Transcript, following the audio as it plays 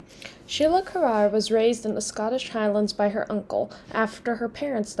Sheila Carrar was raised in the Scottish Highlands by her uncle after her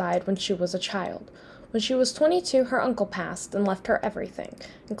parents died when she was a child. When she was 22, her uncle passed and left her everything,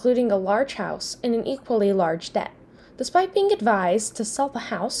 including a large house and an equally large debt. Despite being advised to sell the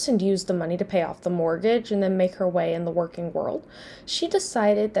house and use the money to pay off the mortgage and then make her way in the working world, she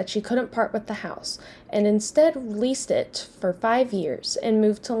decided that she couldn't part with the house and instead leased it for 5 years and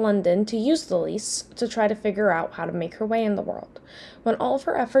moved to London to use the lease to try to figure out how to make her way in the world. When all of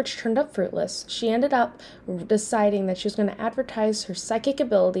her efforts turned up fruitless, she ended up deciding that she was going to advertise her psychic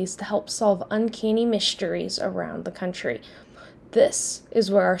abilities to help solve uncanny mysteries around the country. This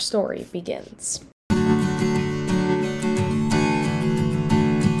is where our story begins.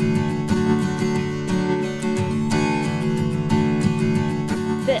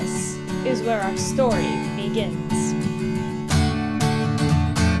 This is where our story begins.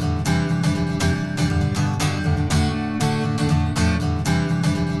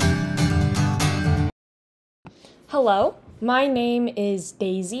 Hello, my name is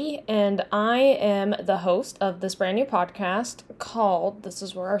Daisy, and I am the host of this brand new podcast called This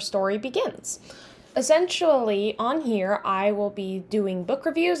is where our story begins. Essentially, on here, I will be doing book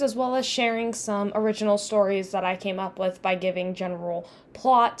reviews as well as sharing some original stories that I came up with by giving general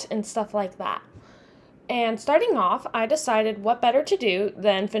plot and stuff like that. And starting off, I decided what better to do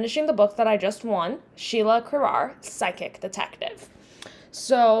than finishing the book that I just won, Sheila Carrar, Psychic Detective.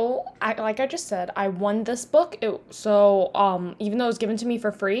 So, like I just said, I won this book, even though it was given to me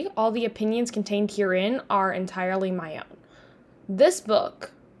for free, all the opinions contained herein are entirely my own. This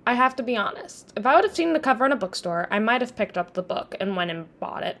book, I have to be honest, if I would have seen the cover in a bookstore, I might have picked up the book and went and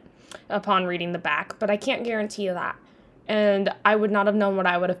bought it upon reading the back, but I can't guarantee that, and I would not have known what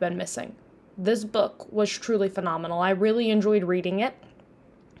I would have been missing. This book was truly phenomenal. I really enjoyed reading it.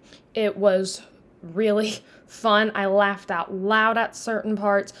 It was really fun. I laughed out loud at certain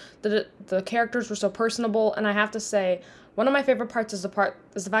parts. The characters were so personable, and I have to say, one of my favorite parts is the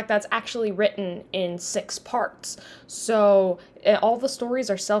fact that it's actually written in 6 parts. So all the stories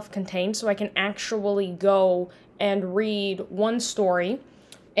are self-contained, so I can actually go and read one story,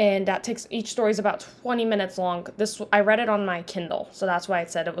 and each story is about 20 minutes long. I read it on my Kindle, so that's why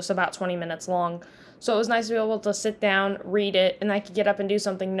it said it was about 20 minutes long. So it was nice to be able to sit down, read it, and I could get up and do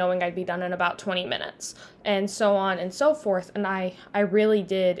something knowing I'd be done in about 20 minutes, and so on and so forth, and I really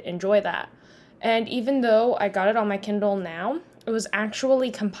did enjoy that. And even though I got it on my Kindle now, it was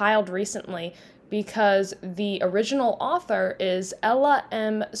actually compiled recently because the original author is Ella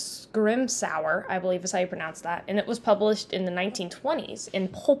M. Scrimsauer, I believe is how you pronounce that, and it was published in the 1920s in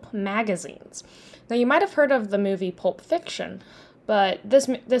pulp magazines. Now, you might have heard of the movie Pulp Fiction, but this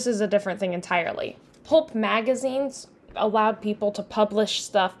is a different thing entirely. Pulp magazines allowed people to publish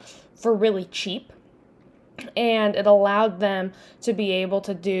stuff for really cheap, and it allowed them to be able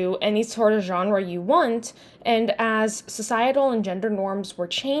to do any sort of genre you want. And as societal and gender norms were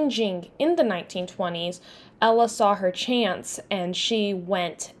changing in the 1920s, Ella saw her chance, and she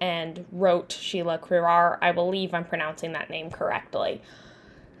went and wrote Sheila Carrar. I believe I'm pronouncing that name correctly.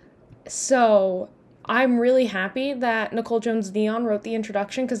 So I'm really happy that Nicole Jones-Dion wrote the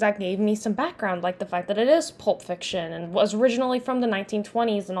introduction, because that gave me some background, like the fact that it is Pulp Fiction and was originally from the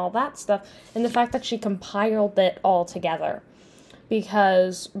 1920s and all that stuff, and the fact that she compiled it all together.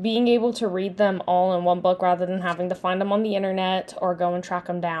 Because being able to read them all in one book rather than having to find them on the internet or go and track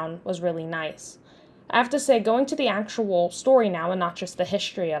them down was really nice. I have to say, going to the actual story now and not just the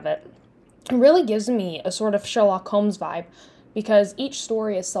history of it, it really gives me a sort of Sherlock Holmes vibe, because each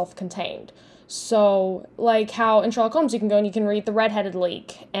story is self-contained. So, like how in Sherlock Holmes you can go and you can read The Red-Headed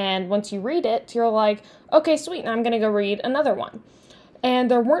League, and once you read it, you're like, okay, sweet, now I'm going to go read another one. And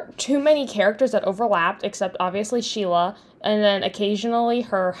there weren't too many characters that overlapped, except obviously Sheila, and then occasionally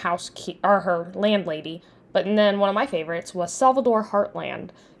her her landlady. But then one of my favorites was Salvador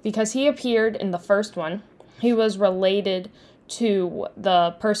Heartland, because he appeared in the first one. He was related to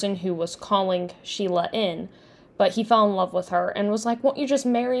the person who was calling Sheila in, but he fell in love with her and was like, won't you just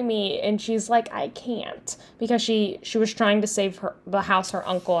marry me? And she's like, I can't, because she was trying to save the house her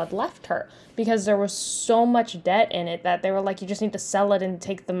uncle had left her, because there was so much debt in it that they were like, you just need to sell it and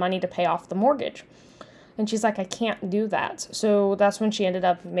take the money to pay off the mortgage. And she's like, I can't do that. So that's when she ended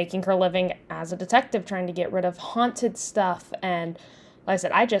up making her living as a detective, trying to get rid of haunted stuff. And like I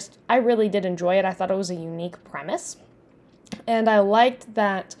said, I really did enjoy it. I thought it was a unique premise. And I liked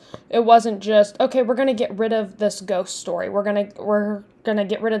that it wasn't just, okay, we're going to get rid of this ghost story. We're going to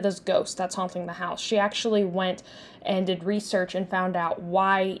get rid of this ghost that's haunting the house. She actually went and did research and found out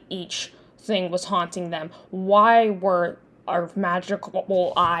why each thing was haunting them. Why were our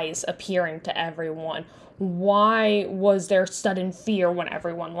magical eyes appearing to everyone? Why was there sudden fear when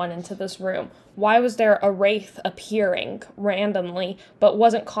everyone went into this room? Why was there a wraith appearing randomly but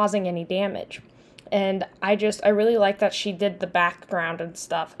wasn't causing any damage? And I really like that she did the background and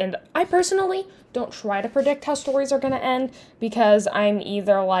stuff. And I personally don't try to predict how stories are going to end, because I'm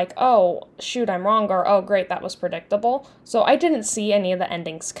either like, oh, shoot, I'm wrong, or oh, great, that was predictable. So I didn't see any of the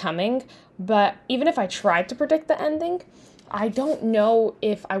endings coming. But even if I tried to predict the ending, I don't know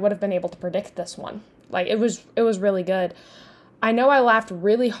if I would have been able to predict this one. Like, it was really good. I know I laughed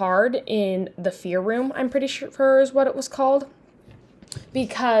really hard in the fear room, I'm pretty sure is what it was called.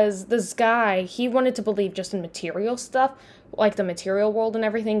 Because this guy, he wanted to believe just in material stuff, like the material world and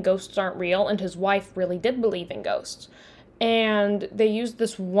everything, ghosts aren't real, and his wife really did believe in ghosts. And they used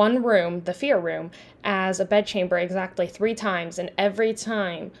this one room, the fear room, as a bedchamber exactly 3 times, and every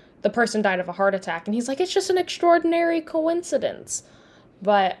time the person died of a heart attack. And he's like, it's just an extraordinary coincidence.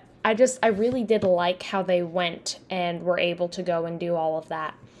 But I really did like how they went and were able to go and do all of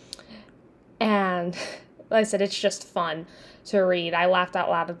that. And like I said, it's just fun to read. I laughed out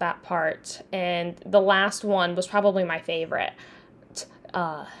loud at that part. And the last one was probably my favorite.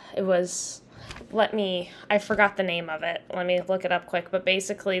 It was, I forgot the name of it. Let me look it up quick. But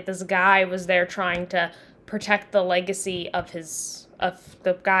basically, this guy was there trying to protect the legacy of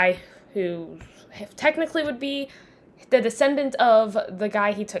the guy who technically would be the descendant of the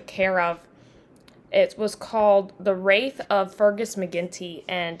guy he took care of. It was called The Wraith of Fergus McGinty,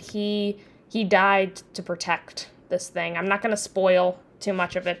 and he died to protect this thing. I'm not going to spoil too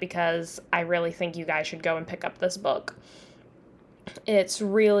much of it because I really think you guys should go and pick up this book. It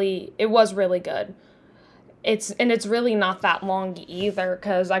was really good. It's really not that long either,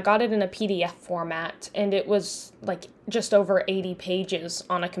 because I got it in a PDF format, and it was like just over 80 pages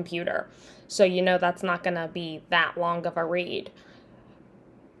on a computer. So that's not going to be that long of a read.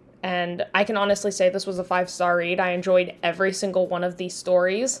 And I can honestly say this was a 5-star read. I enjoyed every single one of these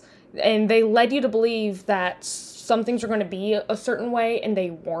stories, and they led you to believe that some things were going to be a certain way, and they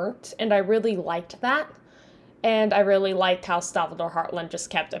weren't, and I really liked that. And I really liked how Salvador Heartland just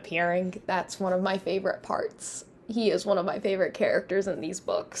kept appearing. That's one of my favorite parts. He is one of my favorite characters in these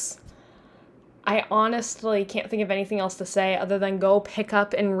books. I honestly can't think of anything else to say other than go pick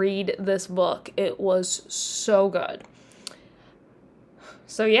up and read this book. It was so good.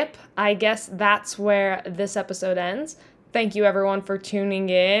 So yep, I guess that's where this episode ends. Thank you everyone for tuning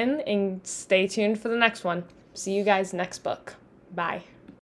in, and stay tuned for the next one. See you guys next book. Bye.